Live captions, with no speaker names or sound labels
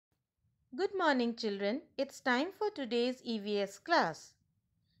Good morning, children. It's time for today's EVS class.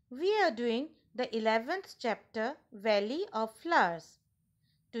 We are doing the 11th chapter, Valley of Flowers.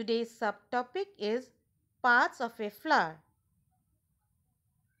 Today's subtopic is Parts of a Flower.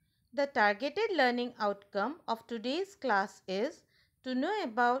 The targeted learning outcome of today's class is to know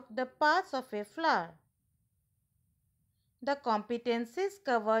about the parts of a flower. The competencies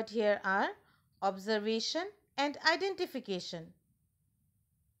covered here are observation and identification.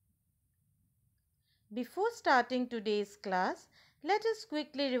 Before starting today's class, let us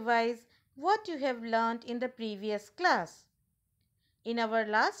quickly revise what you have learned in the previous class. In our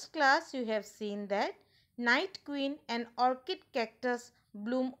last class, you have seen that night queen and orchid cactus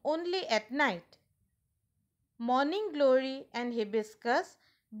bloom only at night. Morning glory and hibiscus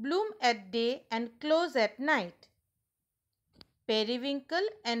bloom at day and close at night. Periwinkle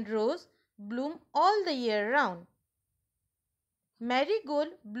and rose bloom all the year round. Marigold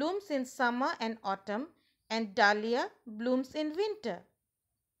blooms in summer and autumn and dahlia blooms in winter.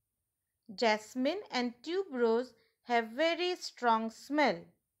 Jasmine and tuberose have very strong smell.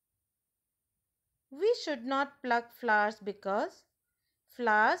 We should not pluck flowers because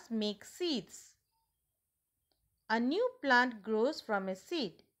flowers make seeds. A new plant grows from a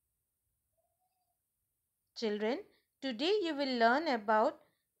seed. Children, today you will learn about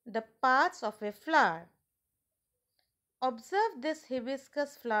the parts of a flower. Observe this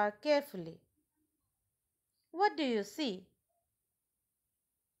hibiscus flower carefully. What do you see?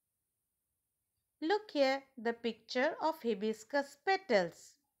 Look here, the picture of hibiscus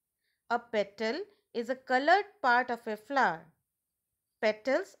petals. A petal is a colored part of a flower.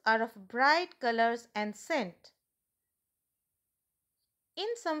 Petals are of bright colors and scent. In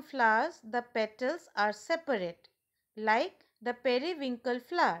some flowers, the petals are separate, like the periwinkle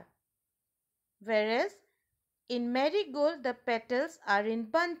flower, whereas in marigold, the petals are in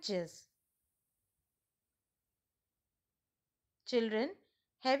bunches. Children,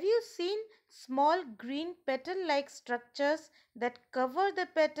 have you seen small green petal-like structures that cover the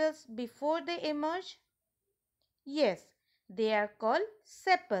petals before they emerge? Yes, they are called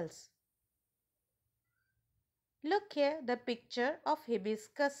sepals. Look here, the picture of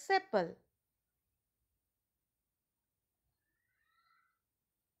hibiscus sepal.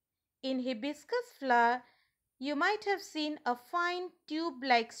 In hibiscus flower, you might have seen a fine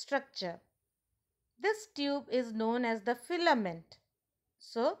tube-like structure. This tube is known as the filament.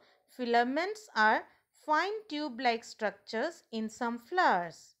 So, filaments are fine tube-like structures in some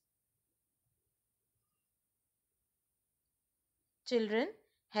flowers. Children,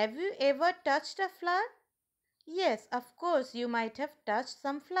 have you ever touched a flower? Yes, of course, you might have touched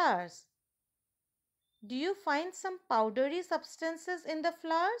some flowers. Do you find some powdery substances in the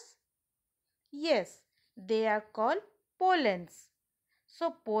flowers? Yes, they are called pollens.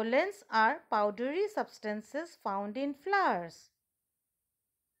 So, pollens are powdery substances found in flowers.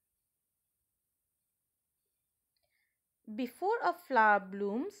 Before a flower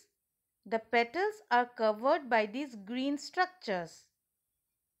blooms, the petals are covered by these green structures.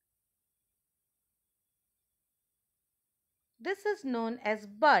 This is known as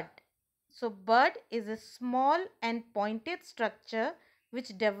bud. So, bud is a small and pointed structure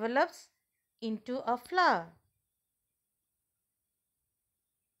which develops into a flower.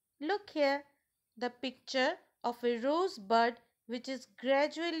 Look here, the picture of a rose bud which is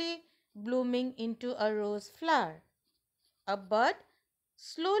gradually blooming into a rose flower. A bud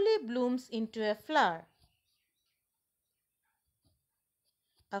slowly blooms into a flower.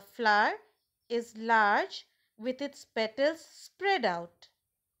 A flower is large with its petals spread out.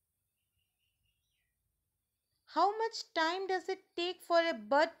 How much time does it take for a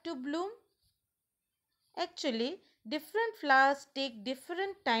bud to bloom? Actually, different flowers take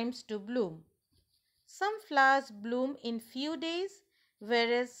different times to bloom. Some flowers bloom in few days,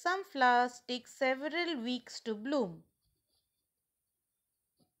 whereas some flowers take several weeks to bloom.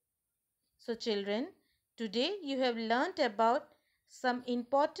 So children, today you have learnt about some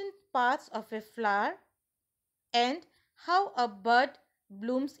important parts of a flower and how a bud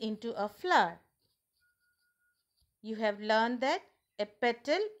blooms into a flower. You have learned that a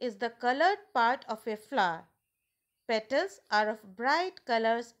petal is the colored part of a flower. Petals are of bright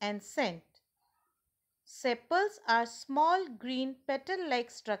colors and scent. Sepals are small green petal-like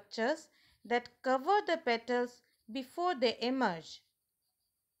structures that cover the petals before they emerge.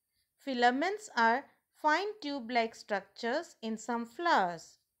 Filaments are fine tube-like structures in some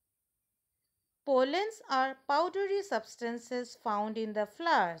flowers. Pollens are powdery substances found in the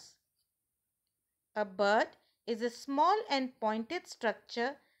flowers. A bud is a small and pointed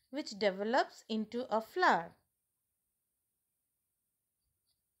structure which develops into a flower.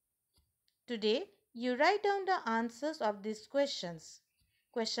 Today, you write down the answers of these questions.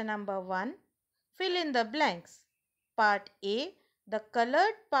 Question number 1. Fill in the blanks. Part A. The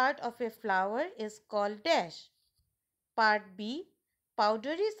colored part of a flower is called dash. Part B.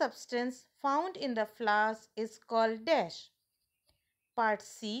 Powdery substance found in the flowers is called dash. Part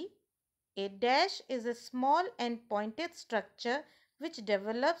C. A dash is a small and pointed structure which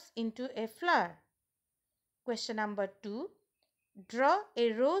develops into a flower. Question number 2. Draw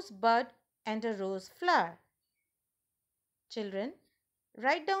a rose bud and a rose flower. Children,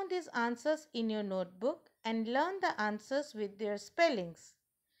 write down these answers in your notebook and learn the answers with their spellings.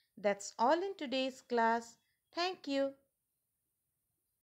 That's all in today's class. Thank you.